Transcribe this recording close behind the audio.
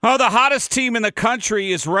Oh, the hottest team in the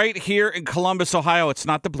country is right here in Columbus, Ohio. It's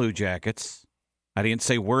not the Blue Jackets. I didn't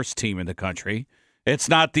say worst team in the country. It's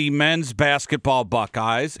not the men's basketball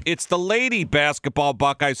Buckeyes. It's the lady basketball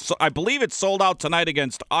Buckeyes. So I believe it's sold out tonight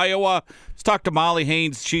against Iowa. Let's talk to Molly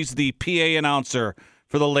Haynes. She's the PA announcer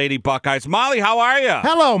for the lady Buckeyes. Molly, how are you?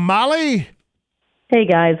 Hello, Molly. Hey,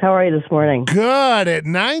 guys. How are you this morning? Good. At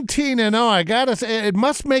 19-0, I got to say, it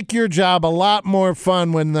must make your job a lot more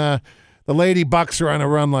fun when the Lady Bucks are on a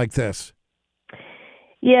run like this.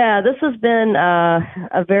 Yeah, this has been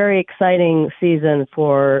a very exciting season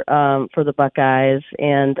for the Buckeyes,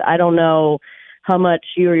 and I don't know how much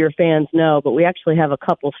you or your fans know, but we actually have a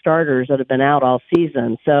couple starters that have been out all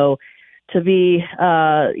season. So to be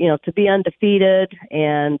undefeated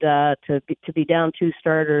and to be down two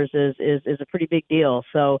starters is a pretty big deal.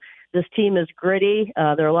 So this team is gritty.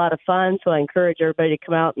 They're a lot of fun. So I encourage everybody to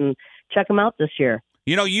come out and check them out this year.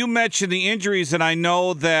 You know, you mentioned the injuries, and I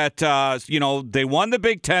know that, they won the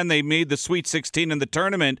Big Ten. They made the Sweet 16 in the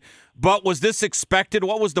tournament. But was this expected?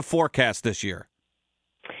 What was the forecast this year?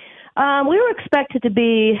 We were expected to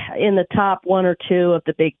be in the top one or two of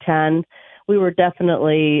the Big Ten. We were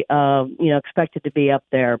definitely, expected to be up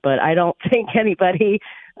there. But I don't think anybody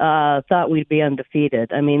thought we'd be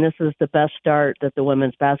undefeated. I mean, this is the best start that the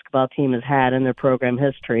women's basketball team has had in their program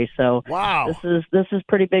history. So wow, this is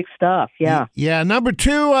pretty big stuff. Yeah. Yeah. Number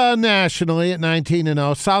two nationally at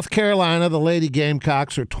 19-0. South Carolina, the Lady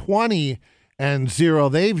Gamecocks are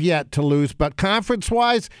 20-0. They've yet to lose, but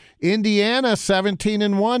conference-wise, Indiana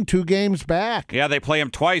 17-1, 2 games back. Yeah, they play them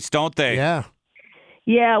twice, don't they? Yeah.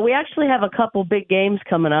 Yeah, we actually have a couple big games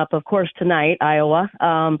coming up. Of course, tonight, Iowa,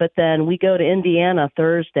 but then we go to Indiana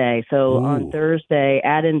Thursday. So on Thursday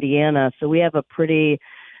at Indiana. So we have a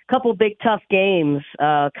couple big tough games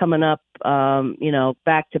coming up,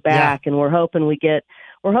 back to back, and we're hoping we get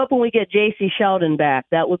J.C. Sheldon back.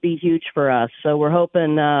 That would be huge for us. So we're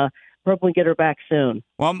hoping we get her back soon.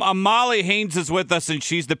 Well, Molly Haynes is with us, and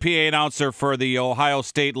she's the PA announcer for the Ohio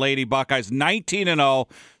State Lady Buckeyes. 19-0,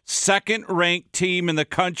 second-ranked team in the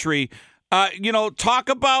country. Talk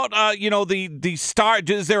about, the star.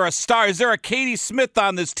 Is there a star? Is there a Katie Smith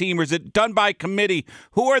on this team, or is it done by committee?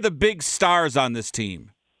 Who are the big stars on this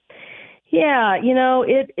team? Yeah,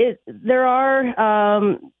 there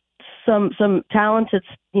are some talented,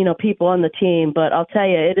 people on the team, but I'll tell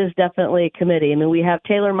you, it is definitely a committee. I mean, we have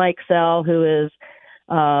Taylor Mikesell, who is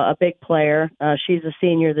a big player. She's a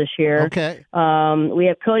senior this year. Okay. We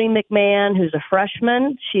have Cody McMahon, who's a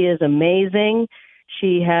freshman. She is amazing.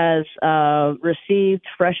 She has received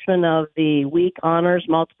Freshman of the Week honors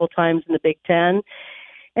multiple times in the Big Ten.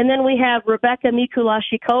 And then we have Rebecca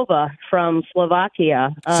Mikulashikova from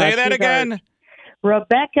Slovakia. Say that again.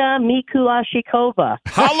 Rebecca Mikulashikova.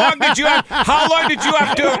 How long did you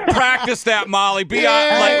have to practice that, Molly?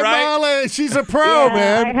 Right? Molly, she's a pro,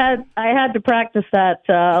 man. I had to practice that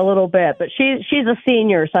a little bit, but she's a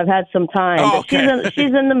senior, so I've had some time. Oh, okay. But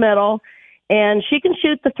she's in the middle, and she can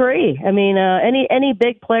shoot the three. I mean, any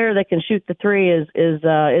big player that can shoot the three is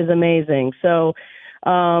amazing. So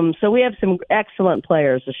we have some excellent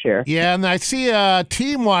players this year. Yeah, and I see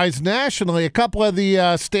team-wise nationally, a couple of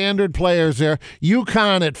the standard players there.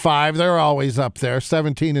 UConn at 5, they're always up there,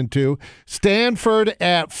 17-2. Stanford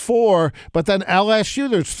at 4, but then LSU,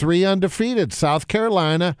 there's 3 undefeated. South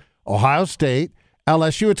Carolina, Ohio State,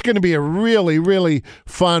 LSU. It's going to be a really, really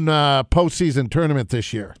fun postseason tournament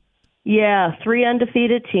this year. Yeah, 3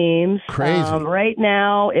 undefeated teams. Crazy. Right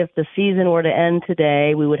now, if the season were to end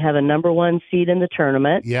today, we would have a number 1 seed in the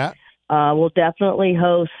tournament. Yeah. We'll definitely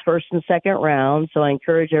host first and second round, so I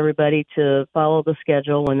encourage everybody to follow the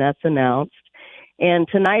schedule when that's announced. And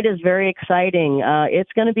tonight is very exciting.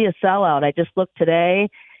 It's going to be a sellout. I just looked today,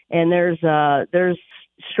 and there's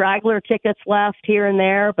straggler tickets left here and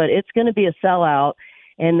there, but it's going to be a sellout.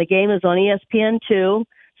 And the game is on ESPN2.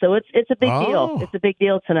 So it's a big deal. It's a big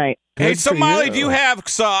deal tonight. Hey, so Molly, do you have?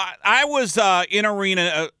 So I was in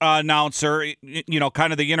arena announcer,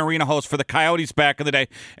 kind of the in arena host for the Coyotes back in the day,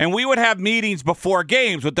 and we would have meetings before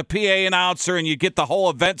games with the PA announcer, and you get the whole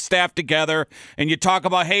event staff together, and you talk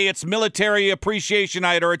about, hey, it's Military Appreciation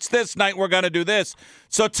Night, or it's this night we're going to do this.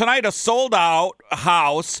 So tonight, a sold out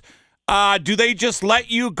house. Do they just let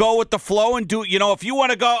you go with the flow and do, if you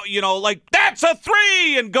want to go, like, that's a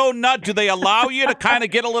 3 and go nut, do they allow you to kind of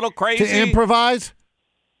get a little crazy? To improvise?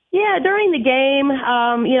 Yeah, during the game,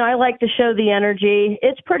 I like to show the energy.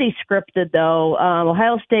 It's pretty scripted, though.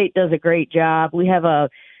 Ohio State does a great job. We have a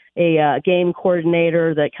game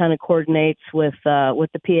coordinator that kind of coordinates with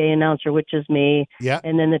the PA announcer, which is me,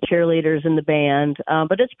 and then the cheerleaders and the band.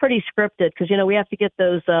 But it's pretty scripted because, we have to get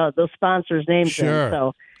those sponsors' names in.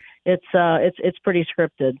 So, it's pretty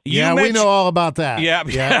scripted. Yeah, we know all about that. Yeah.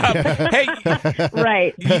 Hey,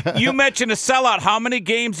 Right. you mentioned a sellout. How many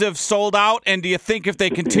games have sold out, and do you think if they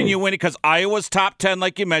continue winning, because Iowa's top 10,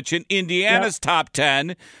 like you mentioned, Indiana's top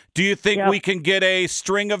 10, do you think we can get a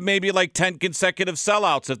string of maybe like 10 consecutive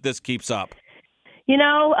sellouts if this keeps up? You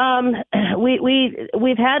know,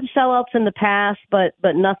 we've had sellouts in the past, but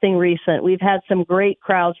nothing recent. We've had some great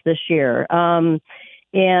crowds this year.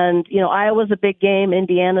 And, you know, Iowa's a big game,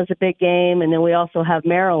 Indiana's a big game, and then we also have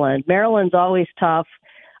Maryland. Maryland's always tough.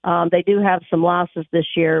 They do have some losses this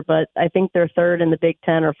year, but I think they're third in the Big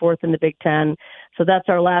Ten or fourth in the Big Ten. So that's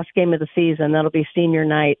our last game of the season. That'll be senior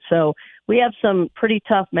night. So we have some pretty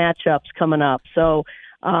tough matchups coming up. So,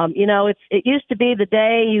 you know, it used to be the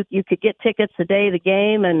day you could get tickets the day of the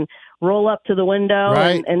game and roll up to the window,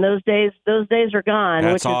 right. and those days are gone,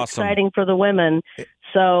 That's which is awesome. exciting for the women.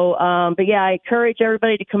 So, but yeah, I encourage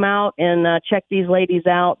everybody to come out and check these ladies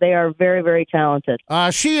out. They are very, very talented.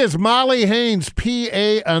 She is Molly Haynes,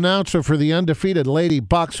 PA announcer for the undefeated Lady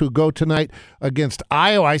Bucks, who go tonight against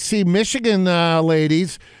Iowa. I see Michigan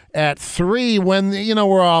ladies at 3 when, you know,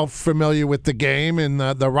 we're all familiar with the game and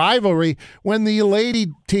the rivalry. When the lady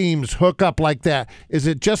teams hook up like that, is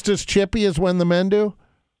it just as chippy as when the men do?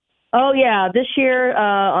 Oh, yeah. This year,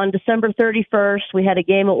 on December 31st, we had a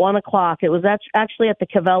game at 1 o'clock. It was actually at the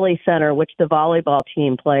Cavelli Center, which the volleyball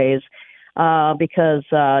team plays, because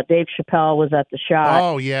Dave Chappelle was at the shot.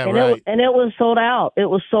 Oh, yeah, and right. It was sold out. It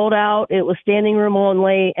was sold out. It was standing room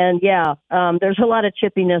only. And, yeah, there's a lot of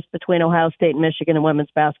chippiness between Ohio State and Michigan and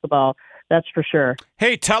women's basketball. That's for sure.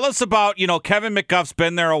 Hey, tell us about, you know, Kevin McGuff's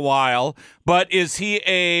been there a while, but is he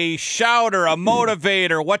a shouter, a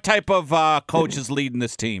motivator? What type of coach is leading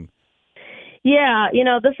this team? Yeah, you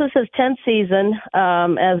know, this is his 10th season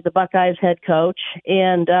as the Buckeyes head coach.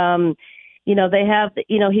 And, you know, they have,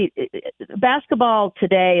 you know, basketball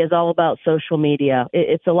today is all about social media.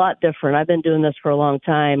 It's a lot different. I've been doing this for a long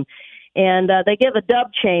time. And they give a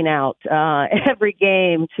dub chain out every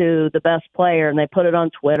game to the best player, and they put it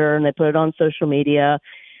on Twitter and they put it on social media.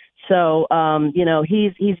 So, you know,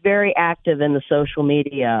 he's very active in the social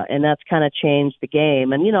media, and that's kind of changed the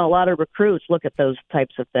game. And, you know, a lot of recruits look at those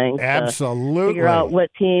types of things. Absolutely. To figure out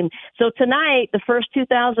what team. So tonight, the first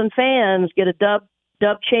 2,000 fans get a dub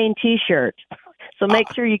chain T-shirt. So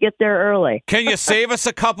make sure you get there early. Can you save us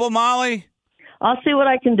a couple, Molly? I'll see what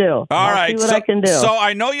I can do. All right. See what I can do. So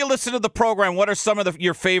I know you listen to the program. What are some of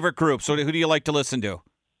your favorite groups? Who do you like to listen to?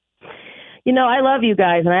 You know, I love you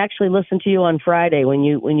guys, and I actually listened to you on Friday when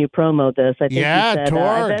you promoted this. I think you said,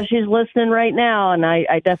 I bet she's listening right now, and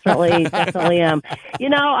I definitely am. You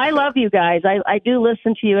know, I love you guys. I do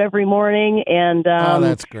listen to you every morning, and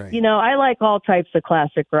that's great. You know, I like all types of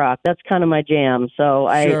classic rock. That's kind of my jam. So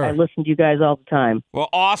I listen to you guys all the time. Well,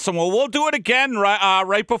 awesome. Well, we'll do it again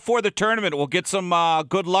right before the tournament. We'll get some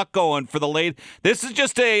good luck going for the late. This is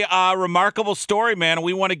just a remarkable story, man, and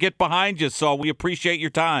we want to get behind you. So we appreciate your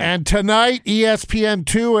time. And tonight,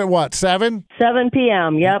 ESPN2 at what, 7? 7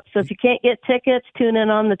 p.m., yep. So if you can't get tickets, tune in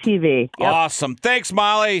on the TV. Yep. Awesome. Thanks,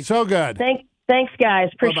 Molly. So good. Thanks, guys.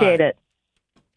 Appreciate it.